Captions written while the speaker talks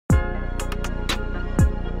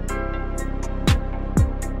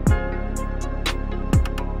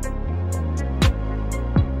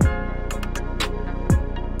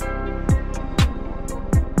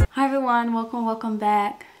everyone, welcome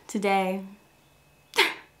back. Today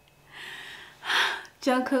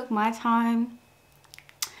JUNGKOOK My Time.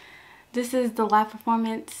 This is the live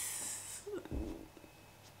performance.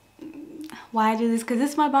 Why I do this? Because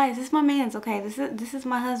this is my bias. This is my man's, okay? This is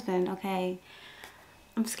my husband, okay?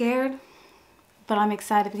 I'm scared, but I'm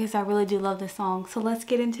excited because I really do love this song. So let's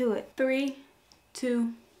get into it. 3,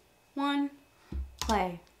 2, 1,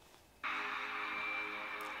 play.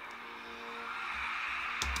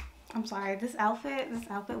 I'm sorry, this outfit,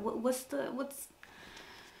 what's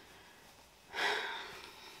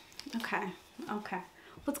okay,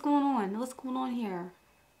 what's going on here,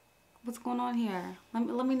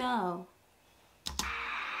 let me know.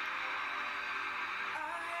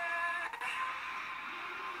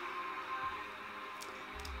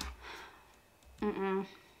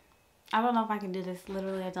 I don't know if I can do this.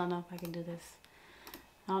 Literally, I don't know if I can do this.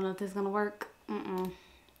 I don't know if this is gonna work.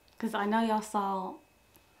 Because I know y'all saw,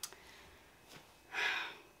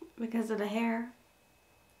 because of the hair,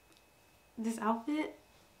 this outfit,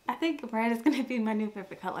 I think red is gonna be my new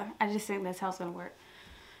favorite color. I just think that's how it's gonna work.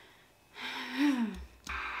 You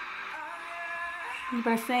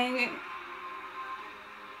better sing it.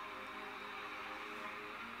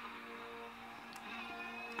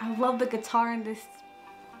 I love the guitar in this,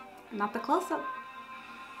 not the close-up.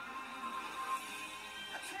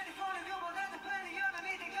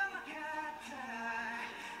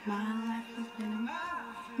 My life has been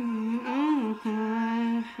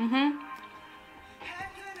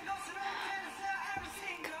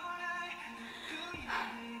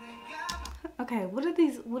Okay, what are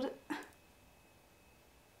these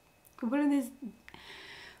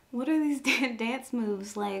dance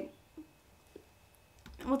moves? Like,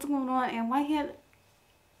 what's going on? And why can't,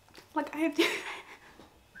 like, I have to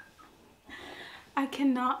I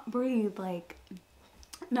cannot breathe. Like,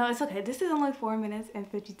 no, it's okay. This is only 4 minutes and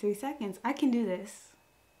 53 seconds. I can do this.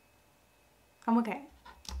 I'm okay.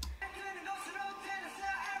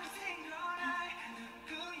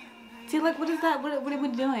 See, like, what is that? What are we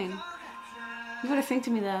doing? You gotta sing to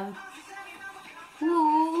me though.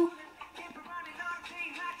 Ooh.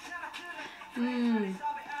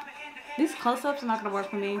 These close-ups are not gonna work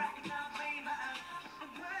for me.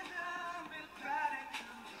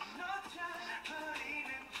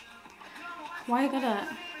 Why you gotta?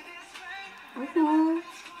 Ooh.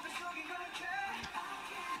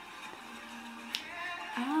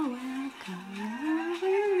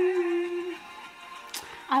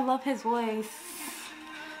 I love his voice.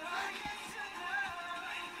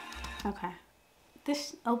 Okay.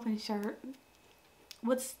 This open shirt.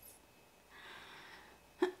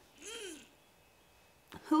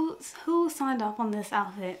 Who signed off on this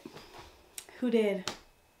outfit? Who did?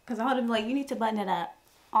 Because I would have been like, you need to button it up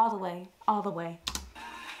all the way,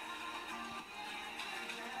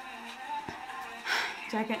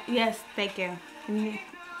 Jacket. Yes, thank you. Ooh.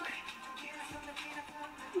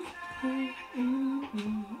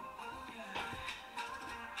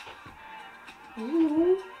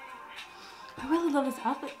 I really love this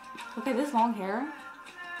outfit. Okay, this long hair.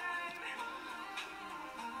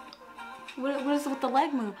 What is with the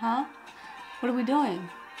leg move, huh? What are we doing?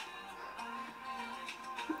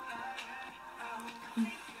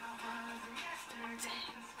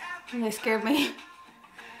 They scared me.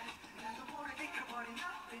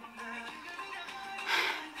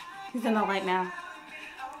 He's in the light now.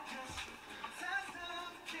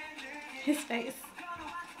 His face.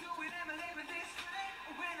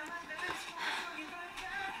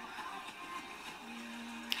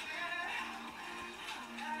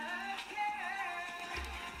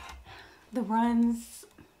 The runs.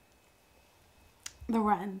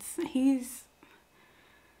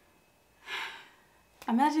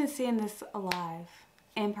 Imagine seeing this alive,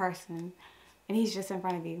 in person, and he's just in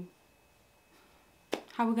front of you.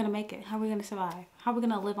 How are we gonna make it? How are we gonna survive? How are we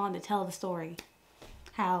gonna live on to tell the story?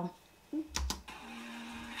 How?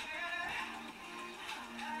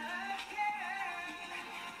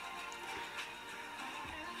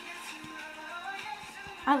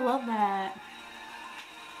 I love that.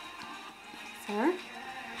 Sir?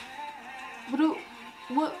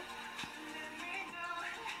 What?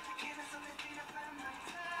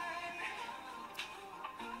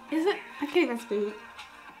 Is it? I can't even speak.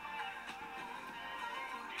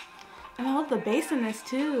 And I love the bass in this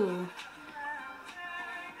too.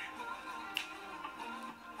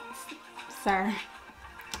 Sir.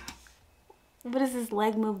 What is this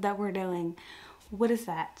leg move that we're doing? What is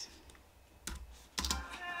that?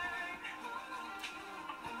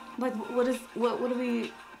 Like, what are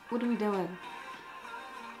we doing?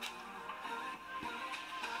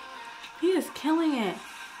 He is killing it.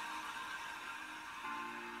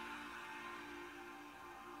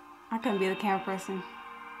 I couldn't be the camera person.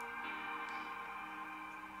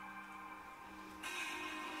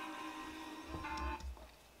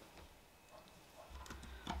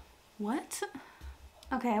 What?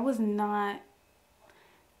 Okay, I was not.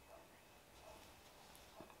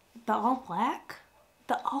 The all black?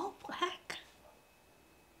 The all black?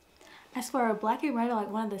 I swear, black and red are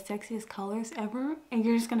like one of the sexiest colors ever, and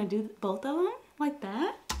you're just gonna do both of them like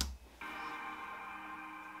that?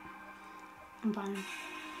 I'm fine.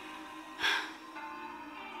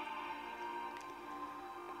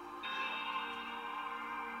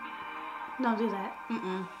 Don't do that.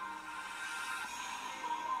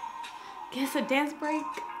 Guess a dance break.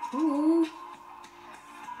 Ooh.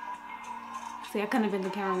 See, I couldn't have been the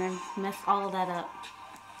cameraman. Messed all of that up.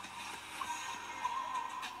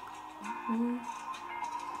 Ooh.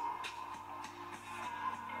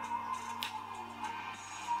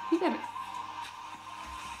 You got it.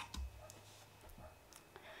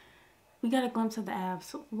 We got a glimpse of the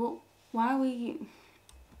abs. Well, why are we...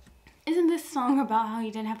 Isn't this song about how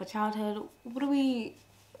you didn't have a childhood? What are we...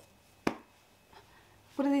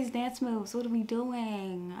 What are these dance moves? What are we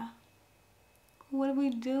doing? What are we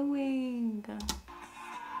doing?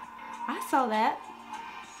 I saw that.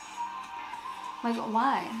 Like,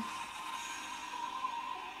 why?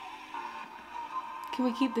 Can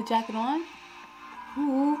we keep the jacket on?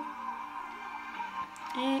 Ooh.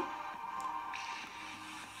 Eh.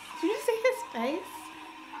 Did you see his face?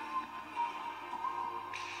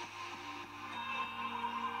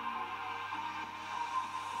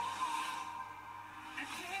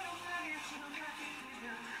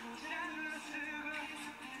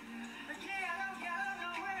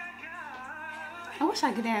 I wish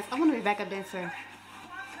I could dance. I want to be a backup dancer.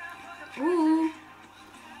 Ooh.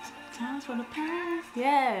 Times for the past.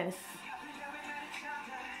 Yes.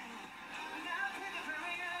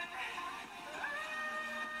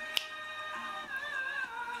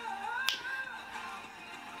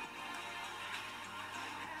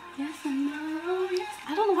 Yes and no. Yes.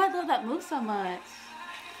 I don't know why I love that move so much.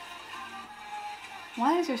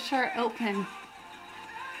 Why is your shirt open?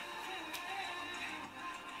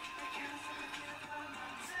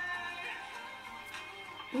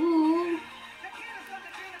 Ooh.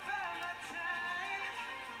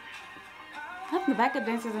 Having the backup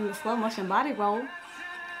dancers in the slow motion body roll.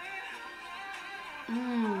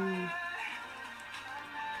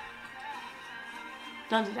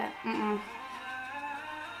 Don't do that.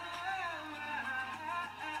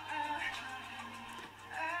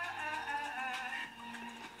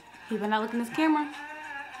 He better not look in this camera.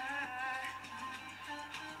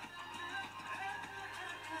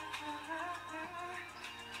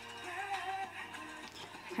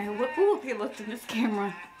 Okay, what if he looked in this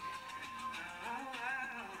camera?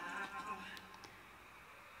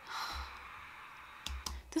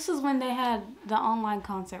 This is when they had the online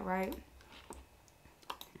concert, right?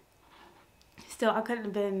 Still, I couldn't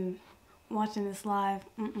have been watching this live.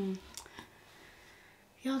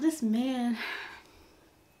 Yo, this man.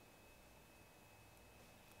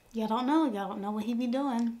 Y'all don't know. Y'all don't know what he be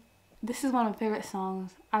doing. This is one of my favorite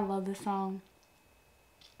songs. I love this song.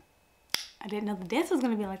 I didn't know the dance was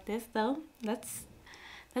gonna be like this though. That's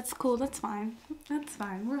cool. That's fine. That's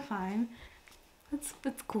fine. We're fine. It's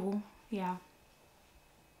cool. Yeah.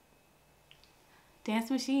 Dance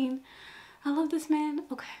machine. I love this man.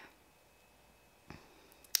 Okay.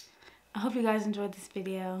 I hope you guys enjoyed this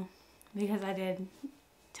video because I did.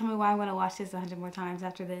 Tell me why I'm gonna watch this 100 more times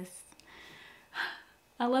after this.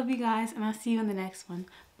 I love you guys, and I'll see you in the next one.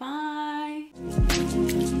 Bye.